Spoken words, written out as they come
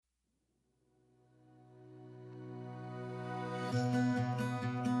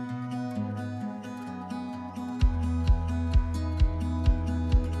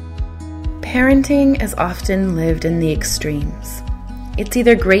Parenting is often lived in the extremes. It's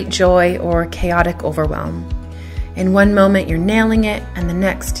either great joy or chaotic overwhelm. In one moment you're nailing it, and the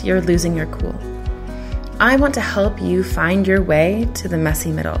next you're losing your cool. I want to help you find your way to the messy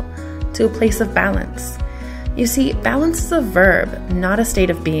middle, to a place of balance. You see, balance is a verb, not a state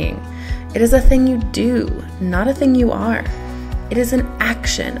of being. It is a thing you do, not a thing you are. It is an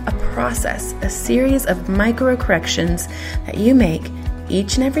action, a process, a series of micro corrections that you make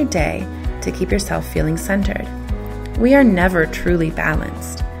each and every day to keep yourself feeling centered. We are never truly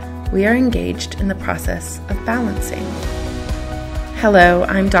balanced. We are engaged in the process of balancing. Hello,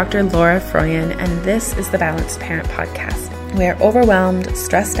 I'm Dr. Laura Froyen, and this is the Balanced Parent Podcast, where overwhelmed,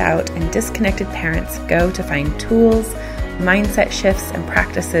 stressed out, and disconnected parents go to find tools, mindset shifts, and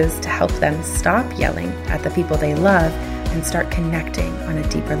practices to help them stop yelling at the people they love and start connecting on a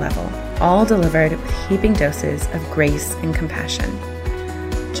deeper level, all delivered with heaping doses of grace and compassion.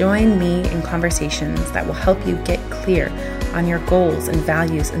 Join me in conversations that will help you get clear on your goals and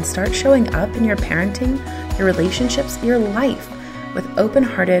values and start showing up in your parenting, your relationships, your life with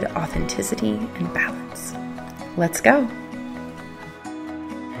open-hearted authenticity and balance. Let's go.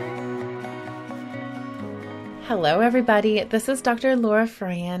 Hello, everybody. This is Dr. Laura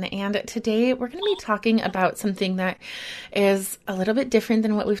Froyen, and today we're going to be talking about something that is a little bit different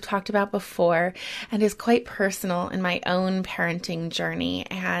than what we've talked about before and is quite personal in my own parenting journey.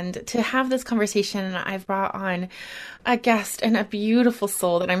 And to have this conversation, I've brought on a guest and a beautiful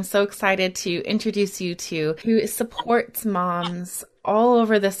soul that I'm so excited to introduce you to, who supports moms all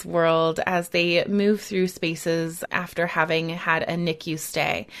over this world as they move through spaces after having had a NICU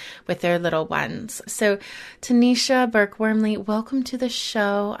stay with their little ones. So Tanisha Burke-Wormley, welcome to the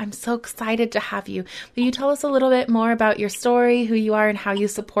show. I'm so excited to have you. Will you tell us a little bit more about your story, who you are, and how you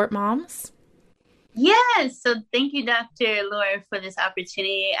support moms? Yes. So thank you, Dr. Laura, for this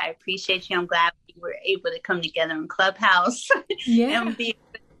opportunity. I appreciate you. I'm glad we were able to come together in Clubhouse and be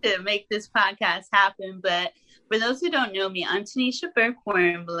able to make this podcast happen. But for those who don't know me, I'm Tanisha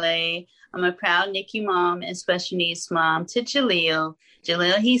Burke-Wormley. I'm a proud NICU mom and special needs mom to Jaleel.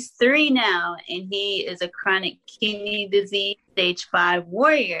 Jaleel, he's 3 now, and he is a chronic kidney disease stage 5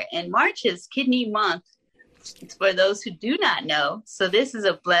 warrior. And March is Kidney Month, for those who do not know. So this is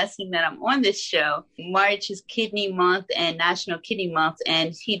a blessing that I'm on this show. March is Kidney Month and National Kidney Month,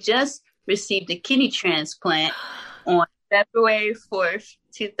 and he just received a kidney transplant on February 4th,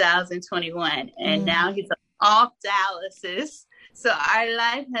 2021. And now he's off dialysis. So our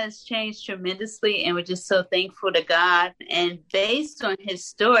life has changed tremendously, and we're just so thankful to God. And based on his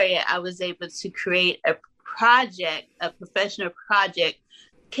story, I was able to create a professional project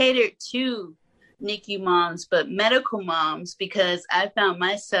catered to NICU moms, but medical moms, because I found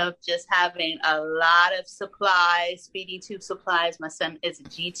myself just having a lot of supplies, feeding tube supplies. My son is a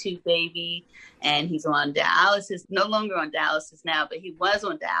G-tube baby, and he's on dialysis, no longer on dialysis now, but he was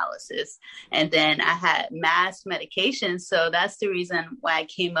on dialysis. And then I had mass medication. So that's the reason why I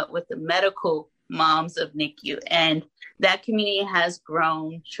came up with the Medical Moms of NICU. And that community has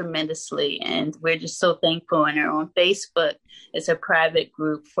grown tremendously, and we're just so thankful. And on Facebook, it's a private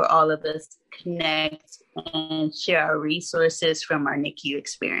group for all of us to connect and share our resources from our NICU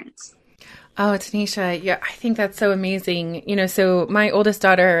experience. Oh, Tanisha, yeah, I think that's so amazing. So my oldest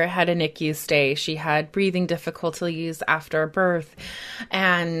daughter had a NICU stay. She had breathing difficulties after birth,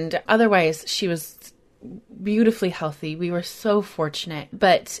 and otherwise she was beautifully healthy. We were so fortunate,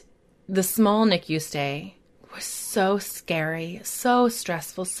 but the small NICU stay was so scary, so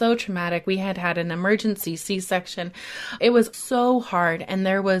stressful, so traumatic. We had an emergency C-section. It was so hard, and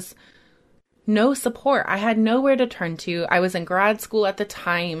there was no support. I had nowhere to turn to. I was in grad school at the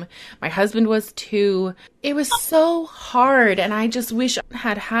time. My husband was too. It was so hard, and I just wish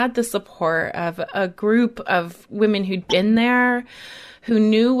I had the support of a group of women who'd been there, who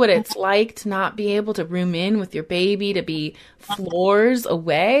knew what it's like to not be able to room in with your baby, to be floors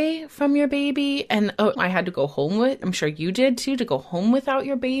away from your baby. And I had to go home I'm sure you did too, to go home without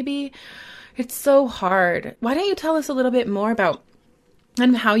your baby. It's so hard. Why don't you tell us a little bit more about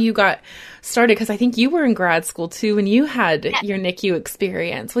and how you got started? Because I think you were in grad school too when you had your NICU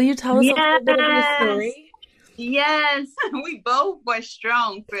experience. Will you tell us a little bit of your story? Yes, we both were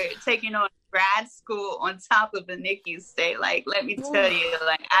strong for taking on grad school on top of the NICU stay. Like, let me tell you,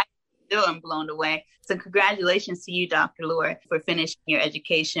 I still am blown away. So congratulations to you, Dr. Laura, for finishing your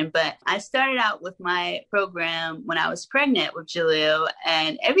education. But I started out with my program when I was pregnant with Jaleel,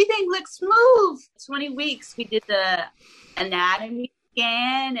 and everything looked smooth. 20 weeks, we did the anatomy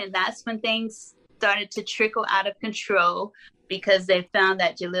scan, and that's when things started to trickle out of control, because they found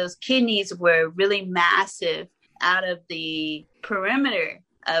that Jaleel's kidneys were really massive out of the perimeter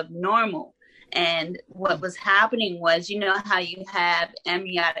of normal. And what was happening was, you know how you have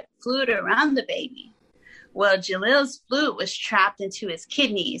amniotic fluid around the baby? Well, Jalil's fluid was trapped into his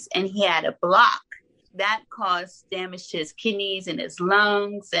kidneys and he had a block. That caused damage to his kidneys and his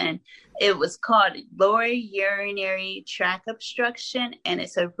lungs. And it was called lower urinary tract obstruction. And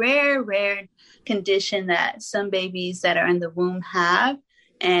it's a rare condition that some babies that are in the womb have.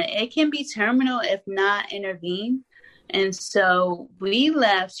 And it can be terminal if not intervened. And so we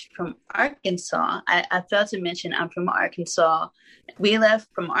left from Arkansas. I failed to mention I'm from Arkansas. We left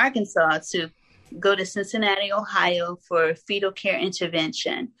from Arkansas to go to Cincinnati, Ohio for fetal care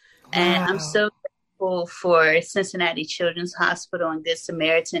intervention. Wow. And I'm so grateful for Cincinnati Children's Hospital and Good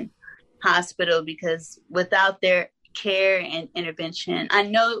Samaritan Hospital, because without their care and intervention, I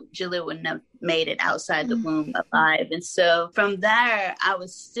know Jalil wouldn't have made it outside the womb alive. And so from there, I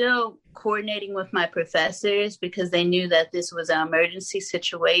was still coordinating with my professors because they knew that this was an emergency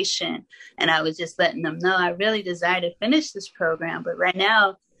situation. And I was just letting them know I really desire to finish this program. But right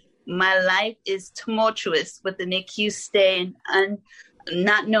now, my life is tumultuous with the NICU stay and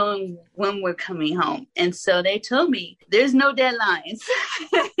not knowing when we're coming home. And so they told me, there's no deadlines.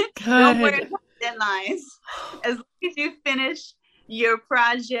 Don't worry about deadlines. As long as you finish your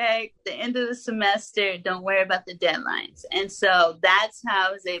project, the end of the semester, don't worry about the deadlines. And so that's how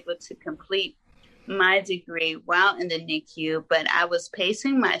I was able to complete my degree while in the NICU. But I was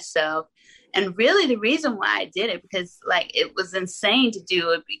pacing myself. And really the reason why I did it, because like it was insane to do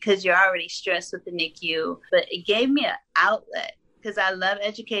it because you're already stressed with the NICU, but it gave me an outlet because I love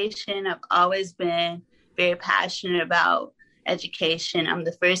education. I've always been very passionate about education. I'm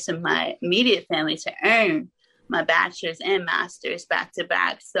the first in my immediate family to earn my bachelor's and master's back to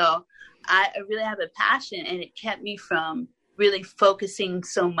back. So I really have a passion, and it kept me from really focusing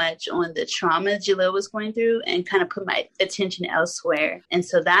so much on the trauma Jalil was going through and kind of put my attention elsewhere. And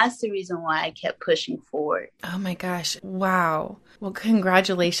so that's the reason why I kept pushing forward. Oh my gosh. Wow. Well,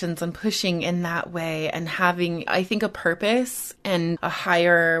 congratulations on pushing in that way and having, I think, a purpose and a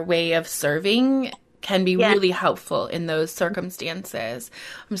higher way of serving can be really helpful in those circumstances.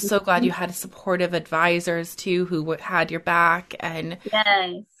 I'm so glad you had supportive advisors too who had your back. And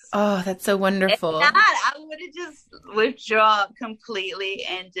oh, that's so wonderful. If not, I would have just withdrawn completely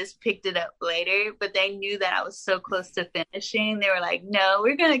and just picked it up later. But they knew that I was so close to finishing. They were like, no,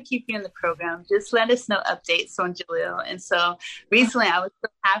 we're going to keep you in the program. Just let us know updates on Jalil. And so recently I was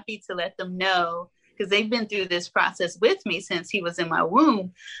so happy to let them know, because they've been through this process with me since he was in my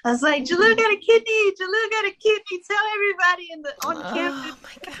womb. I was like, Jalil got a kidney. Jalil got a kidney. Tell everybody on campus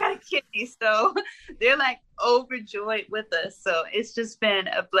he got a kidney. So they're like overjoyed with us. So it's just been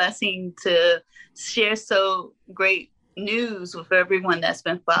a blessing to share so great news with everyone that's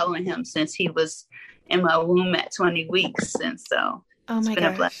been following him since he was in my womb at 20 weeks. And so it's been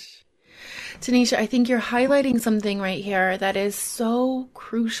a blessing. Tanisha, I think you're highlighting something right here that is so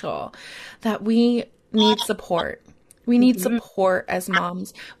crucial, that we need support. We need support as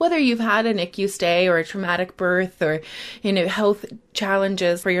moms, whether you've had a NICU stay or a traumatic birth or, health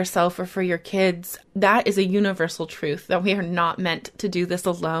challenges for yourself or for your kids. That is a universal truth, that we are not meant to do this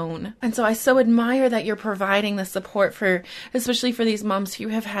alone. And so I so admire that you're providing the support especially for these moms who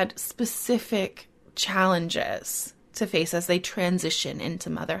have had specific challenges to face as they transition into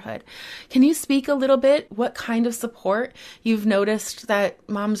motherhood. Can you speak a little bit what kind of support you've noticed that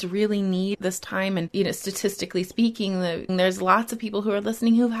moms really need this time? And, statistically speaking, there's lots of people who are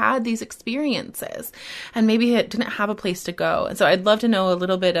listening who've had these experiences and maybe didn't have a place to go. And so I'd love to know a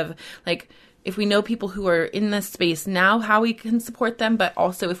little bit of if we know people who are in this space now, how we can support them, but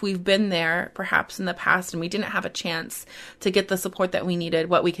also if we've been there perhaps in the past and we didn't have a chance to get the support that we needed,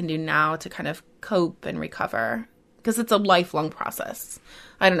 what we can do now to kind of cope and recover. Because it's a lifelong process.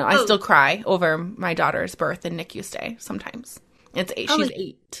 I don't know. I still cry over my daughter's birth and NICU stay sometimes. She's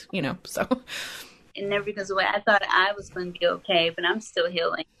 8, so. It never goes away. I thought I was going to be okay, but I'm still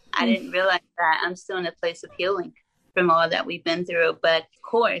healing. I didn't realize that I'm still in a place of healing from all that we've been through. But of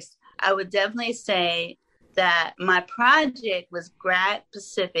course, I would definitely say that my project was grad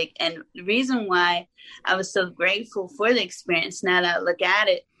specific. And the reason why I was so grateful for the experience, now that I look at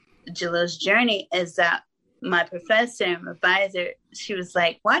it, Jalil's journey, is that my professor and advisor, she was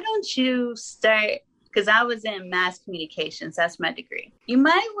like, why don't you start, because I was in mass communications, that's my degree. You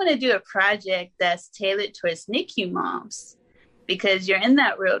might want to do a project that's tailored towards NICU moms, because you're in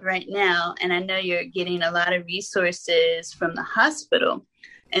that world right now. And I know you're getting a lot of resources from the hospital.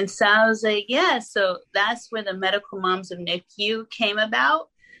 And so I was like, yeah, so that's where the Medical Moms of NICU came about.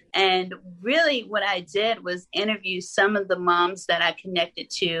 And really what I did was interview some of the moms that I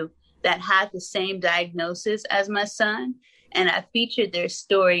connected to that had the same diagnosis as my son, and I featured their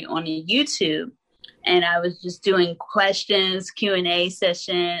story on YouTube. And I was just doing questions, Q&A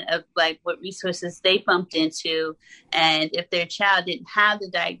session of like what resources they bumped into. And if their child didn't have the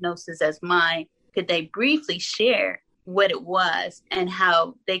diagnosis as mine, could they briefly share what it was and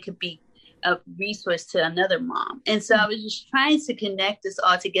how they could be a resource to another mom. And so I was just trying to connect this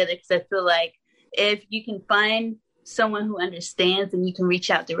all together because I feel like if you can find someone who understands, and you can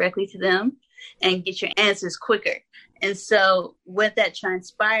reach out directly to them and get your answers quicker. And so what that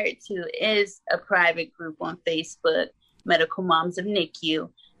transpired to is a private group on Facebook, Medical Moms of NICU.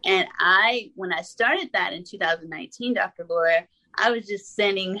 And when I started that in 2019, Dr. Laura, I was just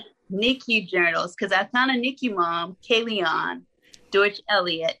sending NICU journals because I found a NICU mom, Kayleon George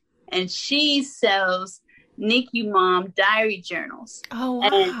Elliott, and she sells NICU mom diary journals. Oh, wow.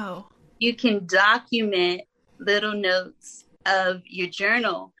 And you can document little notes of your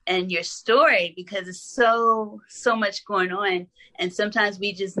journal and your story because it's so much going on. And sometimes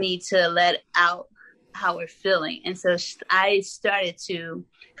we just need to let out how we're feeling. And so I started to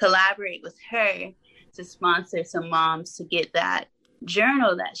collaborate with her to sponsor some moms to get that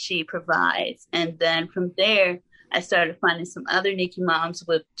journal that she provides. And then from there, I started finding some other NICU moms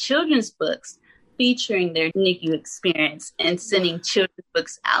with children's books featuring their NICU experience and sending children's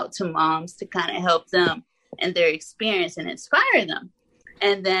books out to moms to kind of help them and their experience and inspire them.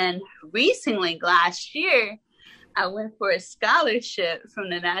 And then recently, last year, I went for a scholarship from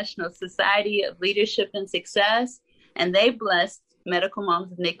the National Society of Leadership and Success, and they blessed Medical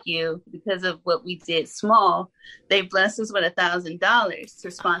Moms of NICU because of what we did small. They blessed us with $1,000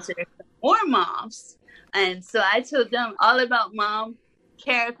 to sponsor more moms. And so I told them all about mom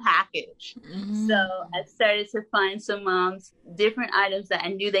care package. Mm-hmm. So I started to find some moms, different items that I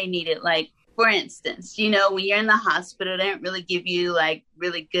knew they needed, like, for instance, when you're in the hospital, they don't really give you like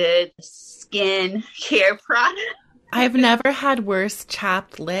really good skin care products. I've never had worse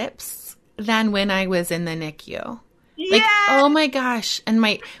chapped lips than when I was in the NICU. Yeah. Like, oh my gosh. And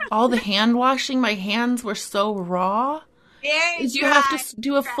all the hand washing, my hands were so raw. You have to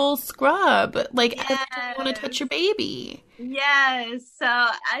do a full scrub. Like, yes. I don't want to touch your baby. Yes. So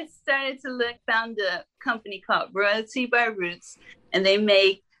I started to found a company called Royalty by Roots, and they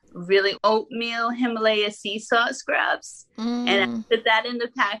make really oatmeal Himalaya sea salt scrubs. And I put that in the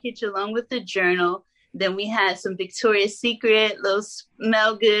package along with the journal. Then we had some Victoria's Secret little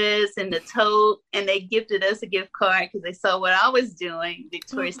smell goods in the tote, and they gifted us a gift card because they saw what I was doing,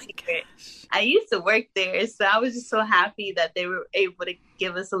 Victoria's Secret. Gosh. I used to work there, so I was just so happy that they were able to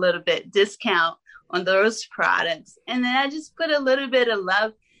give us a little bit discount on those products. And then I just put a little bit of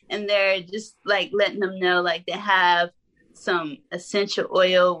love in there, just like letting them know like they have some essential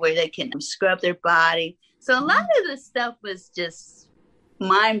oil where they can scrub their body. So a lot of the stuff was just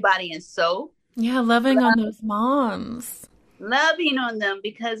mind, body, and soul. Yeah, loving on those moms. Loving on them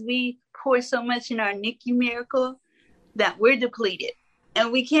because we pour so much in our NICU miracle that we're depleted.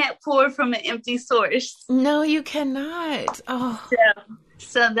 And we can't pour from an empty source. No, you cannot. Oh.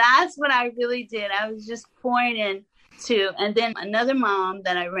 So that's what I really did. I was just pouring into, and then another mom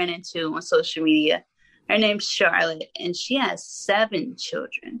that I ran into on social media, her name's Charlotte, and she has 7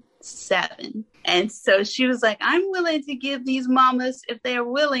 children. 7. And so she was like, I'm willing to give these mamas, if they're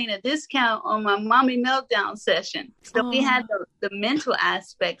willing, a discount on my mommy meltdown session. So we had the mental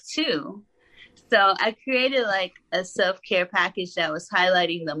aspect too. So I created like a self-care package that was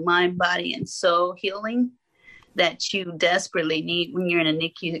highlighting the mind, body, and soul healing that you desperately need when you're in a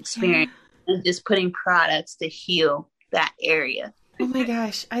NICU experience, and just putting products to heal that area. Oh my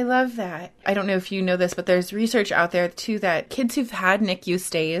gosh, I love that. I don't know if you know this, but there's research out there too that kids who've had NICU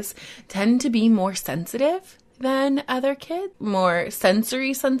stays tend to be more sensitive than other kids, more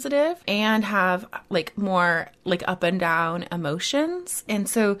sensory sensitive, and have like more like up and down emotions. And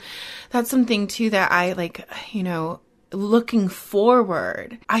so that's something too that I like, looking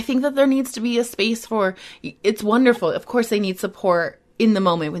forward. I think that there needs to be a space for, it's wonderful. Of course, they need support in the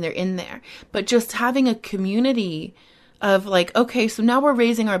moment when they're in there, but just having a community of like, okay, so now we're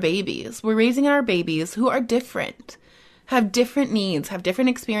raising our babies. We're raising our babies who are different, have different needs, have different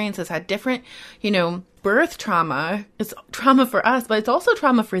experiences, had different, birth trauma. It's trauma for us, but it's also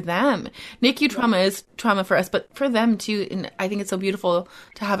trauma for them. NICU trauma is trauma for us, but for them too. And I think it's so beautiful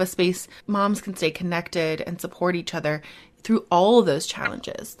to have a space moms can stay connected and support each other through all of those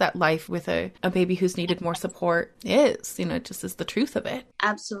challenges that life with a baby who's needed more support is, it just is the truth of it.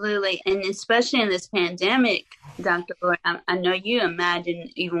 Absolutely. And especially in this pandemic, Dr. Lord, I know you imagine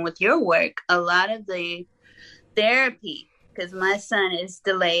even with your work, a lot of the therapy, because my son is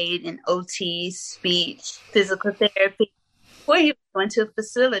delayed in OT, speech, physical therapy, before he went to a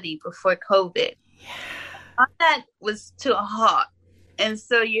facility before COVID. Yeah. all that was to a halt. And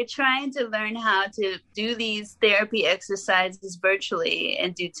so you're trying to learn how to do these therapy exercises virtually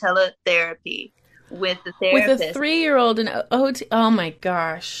and do teletherapy with the therapist. With a 3-year-old and oh my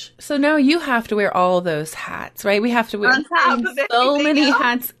gosh. So now you have to wear all those hats, right? We have to wear so many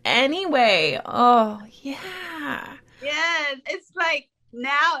hats anyway. Oh, yeah. Yeah, it's like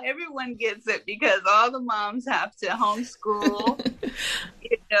now everyone gets it because all the moms have to homeschool,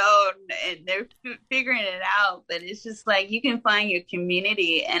 and they're figuring it out. But it's just like you can find your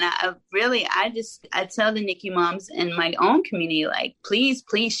community. And I tell the NICU moms in my own community, like, please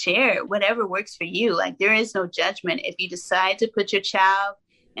share whatever works for you. Like, there is no judgment. If you decide to put your child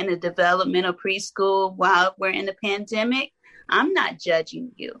in a developmental preschool while we're in the pandemic, I'm not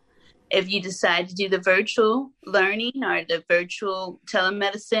judging you. If you decide to do the virtual learning or the virtual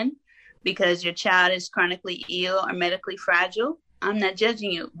telemedicine because your child is chronically ill or medically fragile, I'm not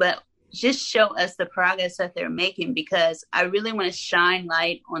judging you, but just show us the progress that they're making, because I really want to shine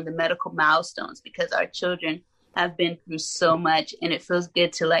light on the medical milestones, because our children have been through so much, and it feels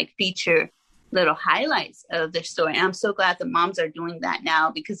good to like feature little highlights of their story. And I'm so glad the moms are doing that now,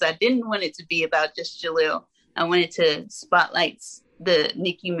 because I didn't want it to be about just Jalil. I wanted to spotlight the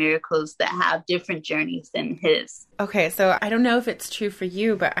NICU miracles that have different journeys than his. Okay, so I don't know if it's true for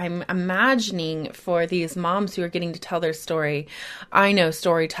you, but I'm imagining for these moms who are getting to tell their story, I know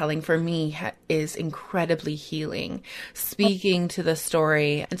storytelling for me is incredibly healing. Speaking to the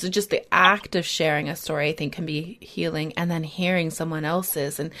story, and so just the act of sharing a story, I think, can be healing. And then hearing someone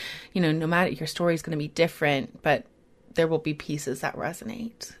else's, and no matter, your story is going to be different, but there will be pieces that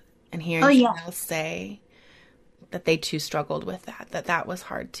resonate. And hearing someone else say that they too struggled with that was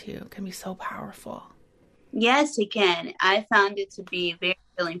hard too, can be so powerful. Yes, it can. I found it to be very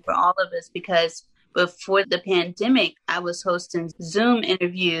healing for all of us, because before the pandemic, I was hosting Zoom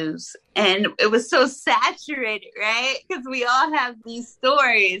interviews, and it was so saturated, right? Because we all have these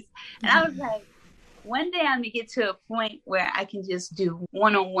stories. And I was like, one day I'm going to get to a point where I can just do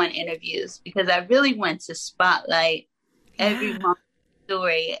one-on-one interviews, because I really want to spotlight every mom's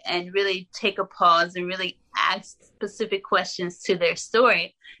story and really take a pause and really ask specific questions to their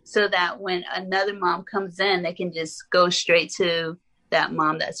story, so that when another mom comes in, they can just go straight to that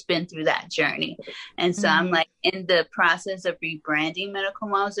mom that's been through that journey. And so I'm like in the process of rebranding Medical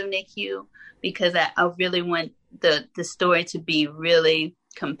Moms of NICU, because I really want the story to be really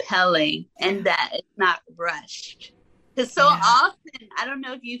compelling and that it's not rushed. Because so often, I don't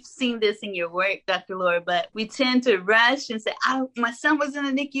know if you've seen this in your work, Dr. Laura, but we tend to rush and say, my son was in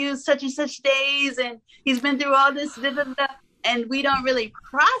the NICU such and such days, and he's been through all this, and we don't really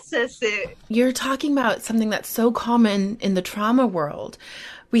process it. You're talking about something that's so common in the trauma world.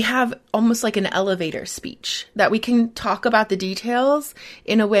 We have almost like an elevator speech that we can talk about the details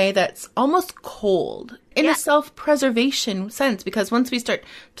in a way that's almost cold in a self-preservation sense, because once we start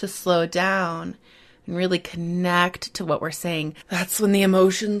to slow down and really connect to what we're saying, that's when the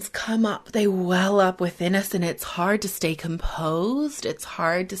emotions come up. They well up within us, and it's hard to stay composed. It's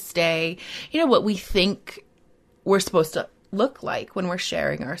hard to stay, what we think we're supposed to look like when we're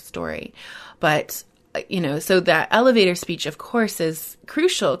sharing our story. But, so that elevator speech, of course, is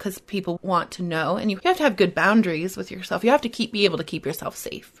crucial, because people want to know, and you have to have good boundaries with yourself. You have to be able to keep yourself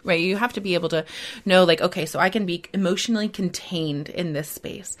safe, right? You have to be able to know, like, okay, so I can be emotionally contained in this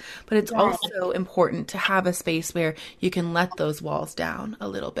space, but it's also important to have a space where you can let those walls down a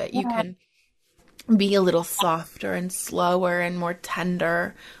little bit. You can be a little softer and slower and more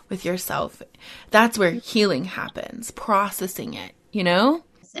tender with yourself. That's where healing happens, processing it,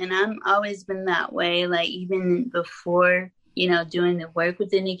 And I'm always been that way. Like, even before, doing the work with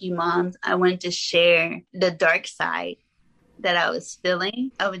the NICU moms, I wanted to share the dark side that I was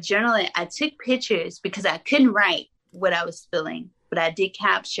feeling. I would journal it. I took pictures because I couldn't write what I was feeling, but I did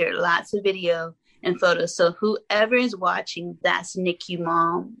capture lots of video and photos. So whoever is watching, that's NICU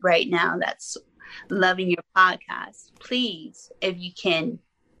mom right now, that's loving your podcast, please, if you can,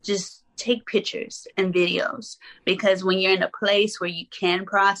 just take pictures and videos, because when you're in a place where you can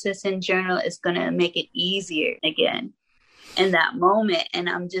process and journal, it's going to make it easier again in that moment. And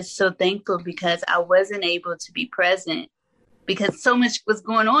I'm just so thankful, because I wasn't able to be present because so much was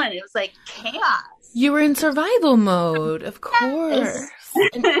going on. It was like chaos. You were in survival mode, of course.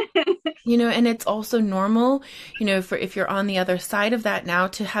 And, and it's also normal, for if you're on the other side of that now,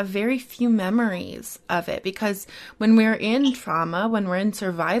 to have very few memories of it, because when we're in trauma, when we're in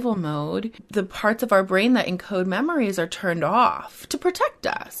survival mode, the parts of our brain that encode memories are turned off to protect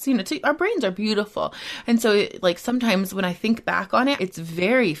us. Our brains are beautiful. And so sometimes when I think back on it, it's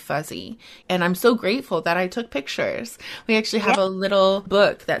very fuzzy. And I'm so grateful that I took pictures. We actually have a little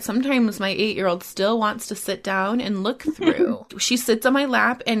book that sometimes my 8-year-old still wants to sit down and look through. She sits on my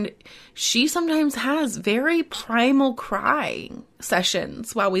lap, and she sometimes has very primal crying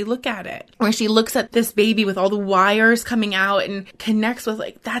sessions while we look at it, where she looks at this baby with all the wires coming out and connects with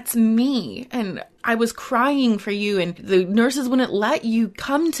that's me. And I was crying for you, and the nurses wouldn't let you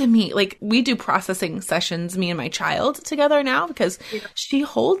come to me. We do processing sessions, me and my child together now, because she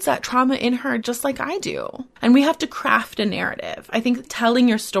holds that trauma in her just like I do. And we have to craft a narrative. I think telling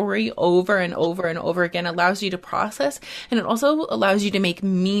your story over and over and over again allows you to process, and it also allows you to make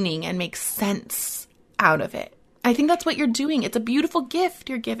meaning and make sense out of it. I think that's what you're doing. It's a beautiful gift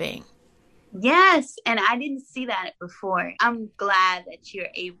you're giving. Yes. And I didn't see that before. I'm glad that you're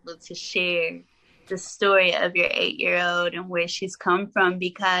able to share the story of your 8-year-old and where she's come from,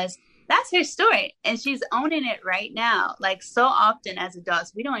 because that's her story and she's owning it right now. So often as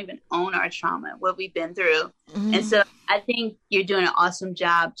adults, we don't even own our trauma, what we've been through. Mm-hmm. And so I think you're doing an awesome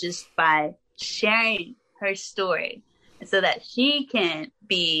job just by sharing her story so that she can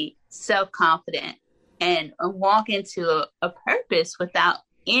be self-confident and walk into a purpose without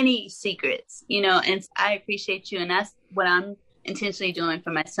any secrets, and I appreciate you. And that's what I'm intentionally doing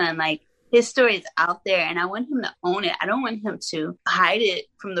for my son. His story is out there and I want him to own it. I don't want him to hide it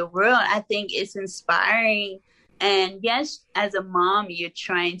from the world. I think it's inspiring. And yes, as a mom, you're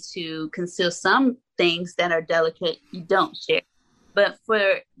trying to conceal some things that are delicate. You don't share. But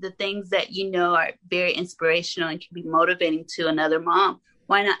for the things that are very inspirational and can be motivating to another mom,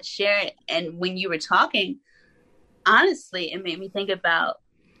 why not share it? And when you were talking, honestly, it made me think about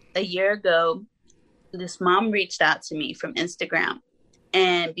a year ago, this mom reached out to me from Instagram.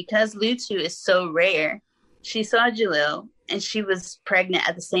 And because Lutu is so rare, she saw Jalil and she was pregnant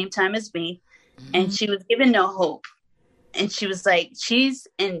at the same time as me. Mm-hmm. And she was given no hope. And she was like, she's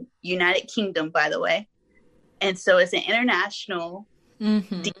in United Kingdom, by the way. And so it's an international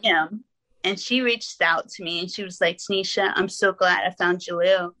DM. And she reached out to me and she was like, Tanisha, I'm so glad I found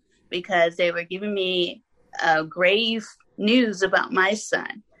Jalil, because they were giving me grave news about my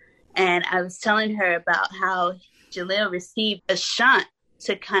son. And I was telling her about how Jalil received a shunt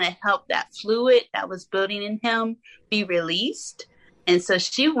to kind of help that fluid that was building in him be released. And so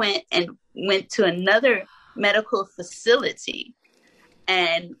she went to another medical facility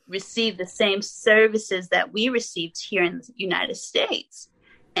and received the same services that we received here in the United States.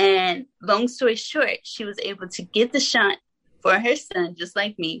 And long story short, she was able to get the shunt for her son, just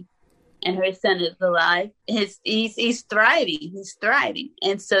like me. And her son is alive. He's thriving. He's thriving.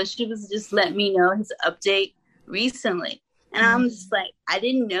 And so she was just letting me know his update recently. And I'm just like, I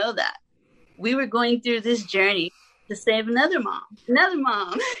didn't know that. We were going through this journey to save another mom, and another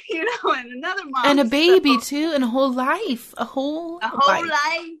mom. And a baby too, and a whole life. A whole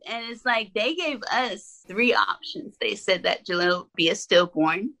life. And it's like, they gave us 3 options. They said that Jalil would be a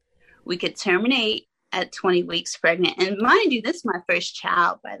stillborn. We could terminate at 20 weeks pregnant. And mind you, this is my first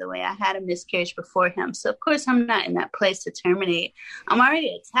child, by the way. I had a miscarriage before him. So, of course, I'm not in that place to terminate. I'm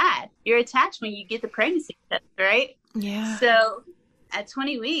already attached. You're attached when you get the pregnancy test, right? Yeah. So at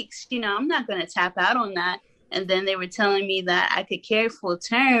 20 weeks, I'm not going to tap out on that. And then they were telling me that I could carry full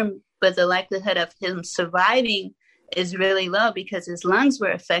term, but the likelihood of him surviving is really low because his lungs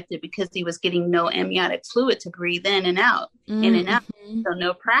were affected because he was getting no amniotic fluid to breathe in and out, in and out. So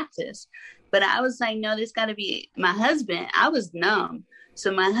no practice. But I was like, no, there's got to be my husband. I was numb.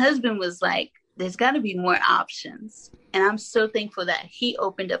 So my husband was like, there's got to be more options. And I'm so thankful that he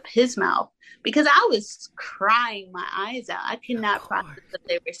opened up his mouth because I was crying my eyes out. I could not process what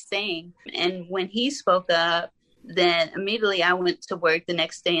they were saying. And when he spoke up, then immediately I went to work the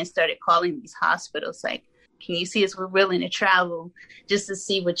next day and started calling these hospitals like, can you see us? We're willing to travel just to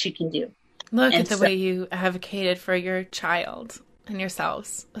see what you can do. Look at the way you advocated for your child and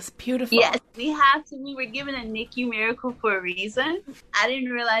yourselves. It's beautiful. Yes, we have to. We were given a NICU miracle for a reason. I didn't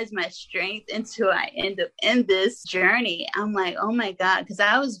realize my strength until I end up in this journey. I'm like, oh my God, because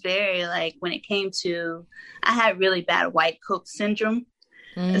I was very when it came to, I had really bad white coat syndrome.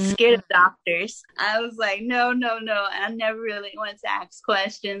 Scared of doctors. I was like, no. I never really wanted to ask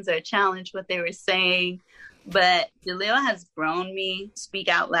questions or challenge what they were saying. But Jalil has grown me speak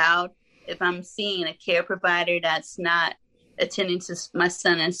out loud. If I'm seeing a care provider that's not attending to my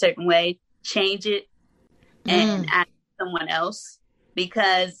son in a certain way, change it and ask someone else.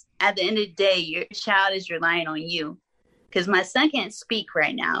 because at the end of the day, your child is relying on you. Because my son can't speak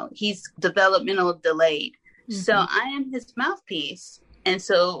right now. He's developmental delayed. Mm-hmm. So I am his mouthpiece. And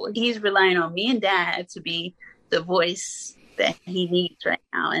so he's relying on me and Dad to be the voice that he needs right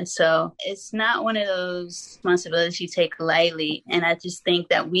now. And so it's not one of those responsibilities you take lightly. And I just think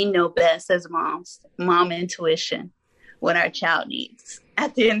that we know best as moms, mom intuition, what our child needs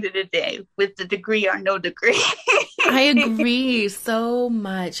at the end of the day, with the degree or no degree. I agree so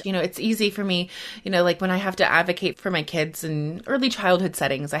much. It's easy for me, like when I have to advocate for my kids in early childhood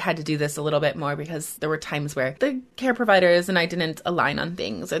settings, I had to do this a little bit more because there were times where the care providers and I didn't align on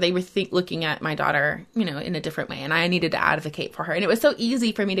things, or they were looking at my daughter, in a different way, and I needed to advocate for her. And it was so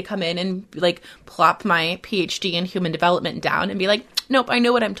easy for me to come in and like plop my PhD in human development down and be like, nope, I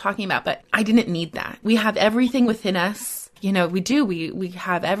know what I'm talking about. But I didn't need that. We have everything within us. We do. We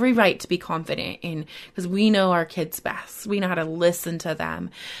have every right to be confident in, because we know our kids best. We know how to listen to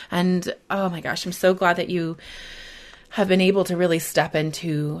them. And oh my gosh, I'm so glad that you have been able to really step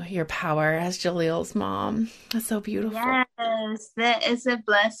into your power as Jaleel's mom. That's so beautiful. Yes, that is a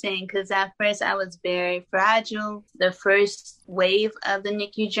blessing, because at first I was very fragile. The first wave of the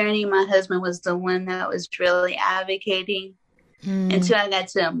NICU journey, my husband was the one that was really advocating until I got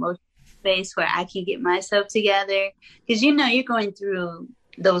to emotional space where I can get myself together, because you're going through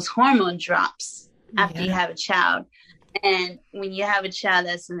those hormone drops after you have a child, and when you have a child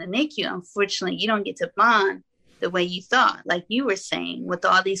that's in the NICU, unfortunately you don't get to bond the way you thought, like you were saying, with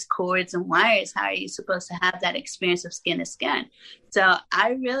all these cords and wires. How are you supposed to have that experience of skin to skin? So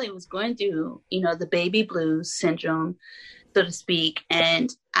I really was going through the baby blues syndrome, so to speak, and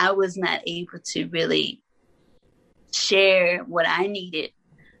I was not able to really share what I needed.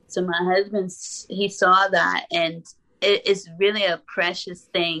 So my husband, he saw that, and it is really a precious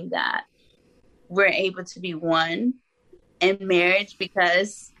thing that we're able to be one in marriage,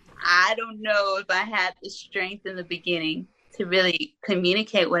 because I don't know if I had the strength in the beginning to really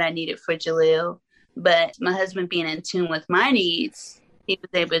communicate what I needed for Jaleel. But my husband being in tune with my needs, he was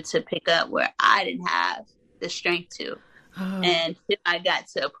able to pick up where I didn't have the strength to. Oh. And I got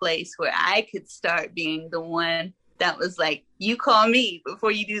to a place where I could start being the one that was like, you call me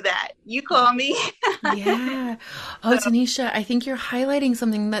before you do that. You call me. Yeah. Oh, Tanisha, I think you're highlighting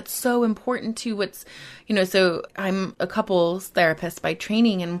something that's so important to what's, so I'm a couples therapist by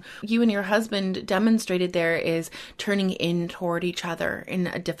training, and you and your husband demonstrated there is turning in toward each other in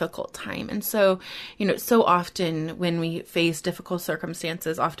a difficult time. And so, so often when we face difficult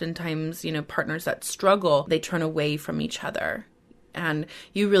circumstances, oftentimes, partners that struggle, they turn away from each other. And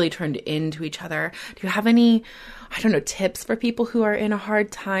you really turned into each other. Do you have any, tips for people who are in a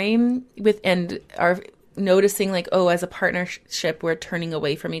hard time and are noticing like, oh, as a partnership, we're turning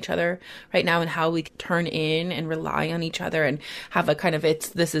away from each other right now, and how we turn in and rely on each other and have a kind of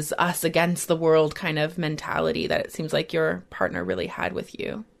this is us against the world kind of mentality that it seems like your partner really had with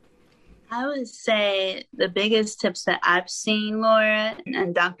you? I would say the biggest tips that I've seen, Laura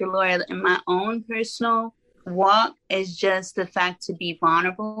and Dr. Laura, in my own personal walk is just the fact to be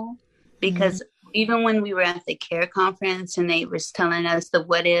vulnerable, because even when we were at the care conference and they were telling us the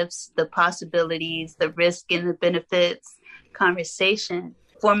what ifs, the possibilities, the risk and the benefits conversation,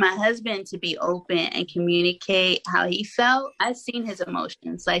 for my husband to be open and communicate how he felt, I've seen his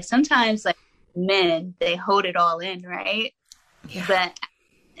emotions. Like sometimes like men, they hold it all in, right? Yeah. But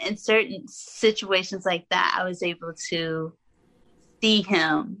in certain situations like that, I was able to see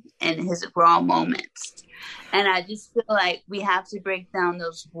him in his raw moments. And I just feel like we have to break down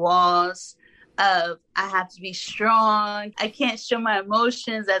those walls of, I have to be strong. I can't show my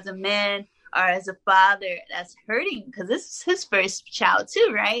emotions as a man or as a father that's hurting, because this is his first child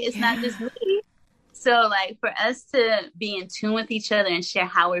too, right? It's not just me. So like for us to be in tune with each other and share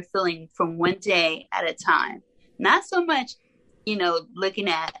how we're feeling from one day at a time, not so much, looking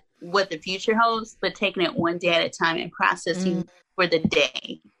at what the future holds, but taking it one day at a time and processing for the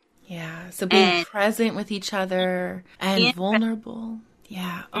day. Yeah. So being present with each other and vulnerable.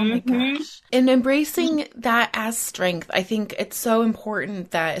 Yeah. Oh my gosh. And embracing that as strength. I think it's so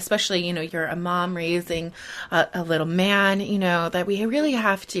important that, especially, you're a mom raising a little man, that we really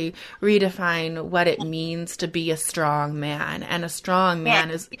have to redefine what it means to be a strong man. And a strong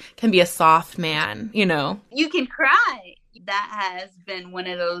man can be a soft man, You can cry. That has been one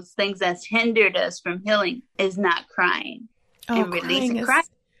of those things that's hindered us from healing, is not crying and releasing crying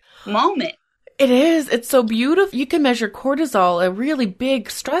moment. It is. It's so beautiful. You can measure cortisol, a really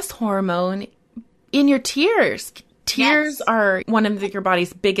big stress hormone, in your tears. Tears are one of your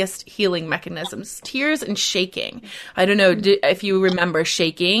body's biggest healing mechanisms. Tears and shaking. I don't know if you remember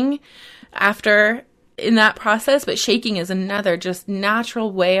shaking after in that process, but shaking is another just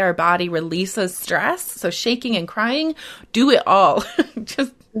natural way our body releases stress. So shaking and crying, do it all.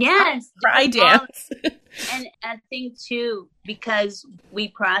 Just cry dance. And I think too, because we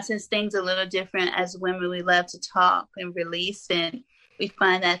process things a little different as women, we love to talk and release, and we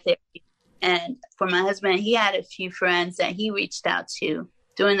find that therapy. And for my husband, he had a few friends that he reached out to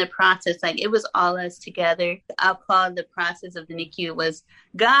during the process. Like, it was all us together. I'll call the process of the NICU was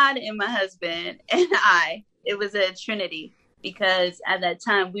God and my husband and I. It was a trinity, because at that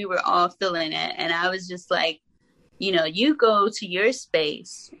time we were all feeling it. And I was just like, you go to your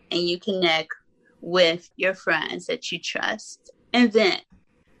space and you connect with your friends that you trust. And then,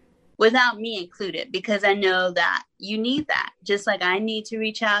 without me included, because I know that you need that. Just like I need to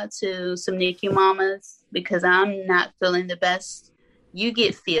reach out to some NICU mamas because I'm not feeling the best. You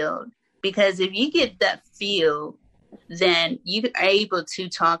get filled, because if you get that feel, then you are able to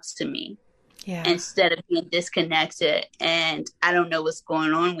talk to me instead of being disconnected. And I don't know what's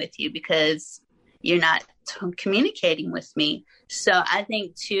going on with you because you're not communicating with me. So I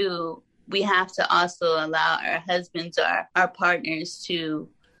think too, we have to also allow our husbands or our partners to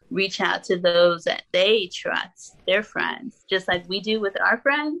reach out to those that they trust, their friends, just like we do with our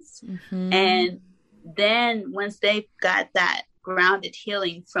friends. Mm-hmm. And then once they've got that grounded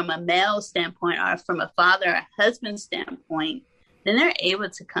healing from a male standpoint or from a father or husband standpoint, then they're able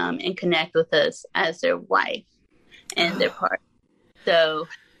to come and connect with us as their wife and their partner. So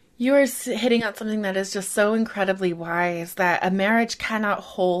you are hitting on something that is just so incredibly wise, that a marriage cannot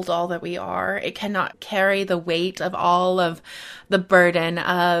hold all that we are. It cannot carry the weight of all of the burden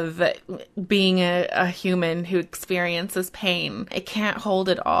of being a human who experiences pain. It can't hold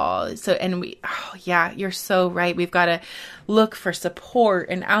it all. So, and you're so right. We've got to look for support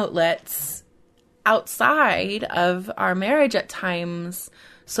and outlets outside of our marriage at times,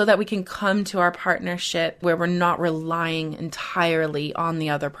 so that we can come to our partnership where we're not relying entirely on the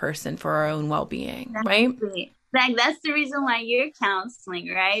other person for our own well-being, right? Like, that's the reason why you're counseling,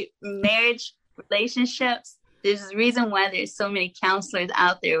 right? Marriage, relationships. There's a reason why there's so many counselors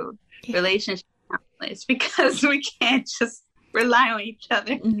out there, relationship counselors, because we can't just rely on each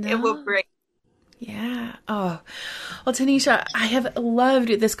other. No. It will break. Yeah. Oh, well, Tanisha, I have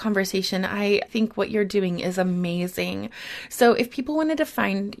loved this conversation. I think what you're doing is amazing. So if people wanted to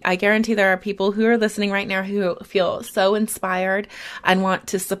find, I guarantee there are people who are listening right now who feel so inspired and want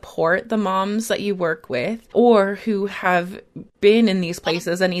to support the moms that you work with, or who have been in these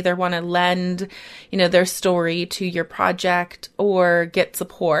places and either want to lend, their story to your project or get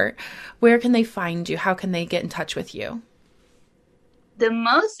support. Where can they find you? How can they get in touch with you? The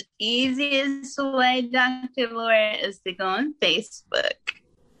most easiest way, Dr. Laura, is to go on Facebook,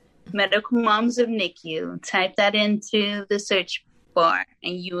 Medical Moms of NICU. Type that into the search bar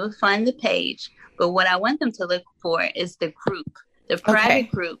and you will find the page. But what I want them to look for is the group, the private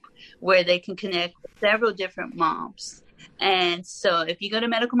group, where they can connect with several different moms. And so if you go to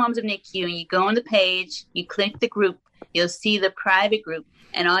Medical Moms of NICU and you go on the page, you click the group, you'll see the private group.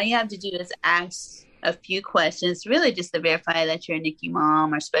 And all you have to do is ask a few questions, really just to verify that you're a NICU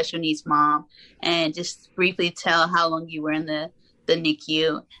mom or special needs mom, and just briefly tell how long you were in the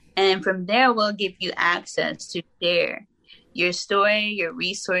NICU. And from there, we'll give you access to share your story, your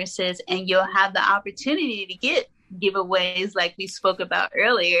resources, and you'll have the opportunity to get giveaways like we spoke about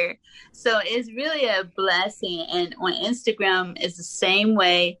earlier. So it's really a blessing. And on Instagram, it's the same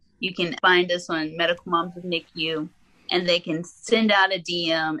way. You can find us on Medical Moms of NICU. And they can send out a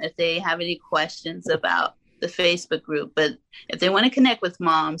DM if they have any questions about the Facebook group. But if they want to connect with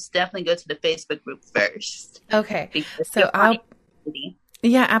moms, definitely go to the Facebook group first. Okay.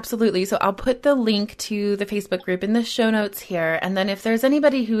 Yeah, absolutely. So I'll put the link to the Facebook group in the show notes here. And then if there's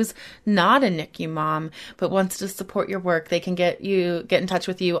anybody who's not a NICU mom but wants to support your work, they can get in touch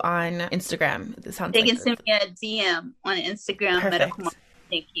with you on Instagram. They can send me a DM on Instagram. Perfect. Medical Mom.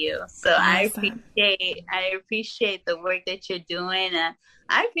 Thank you. So awesome. I appreciate the work that you're doing.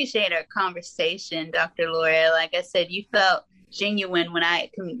 I appreciate our conversation, Dr. Laura. Like I said, you felt genuine when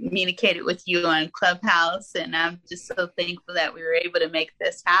I communicated with you on Clubhouse, and I'm just so thankful that we were able to make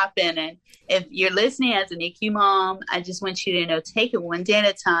this happen. And if you're listening as a NICU mom, I just want you to know, take it one day at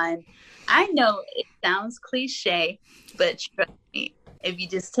a time. I know it sounds cliche, but trust me, if you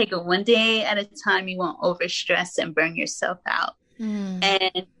just take it one day at a time, you won't overstress and burn yourself out.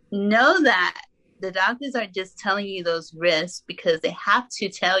 And know that the doctors are just telling you those risks because they have to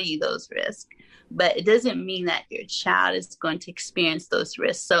tell you those risks. But it doesn't mean that your child is going to experience those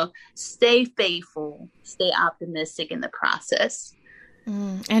risks. So stay faithful, stay optimistic in the process.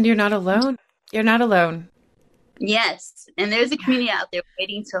 And you're not alone. You're not alone. Yes. And there's a community out there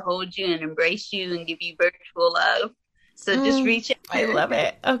waiting to hold you and embrace you and give you virtual love. So just reach out. I love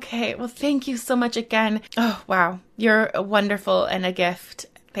it. Okay. Well, thank you so much again. Oh, wow. You're wonderful and a gift.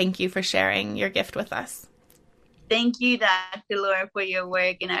 Thank you for sharing your gift with us. Thank you, Dr. Laura, for your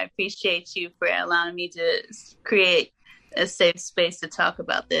work. And I appreciate you for allowing me to create a safe space to talk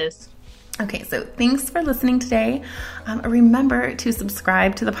about this. Okay, so thanks for listening today. Remember to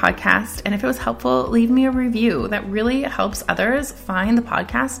subscribe to the podcast. And if it was helpful, leave me a review. That really helps others find the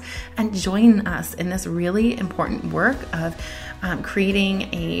podcast and join us in this really important work of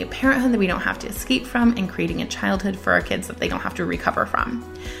creating a parenthood that we don't have to escape from and creating a childhood for our kids that they don't have to recover from.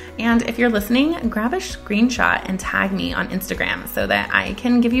 And if you're listening, grab a screenshot and tag me on Instagram so that I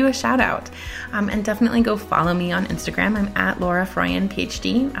can give you a shout out. And definitely go follow me on Instagram. I'm at Laura Froyen,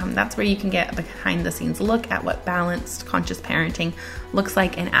 PhD. That's where you can get a behind the scenes look at what balanced conscious parenting looks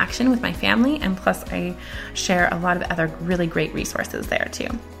like in action with my family. And plus I share a lot of other really great resources there too.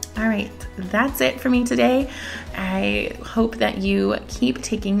 All right, that's it for me today. I hope that you keep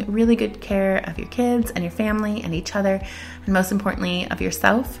taking really good care of your kids and your family and each other, and most importantly, of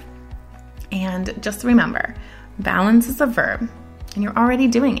yourself. And just remember, balance is a verb, and you're already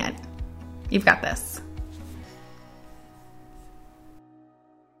doing it. You've got this.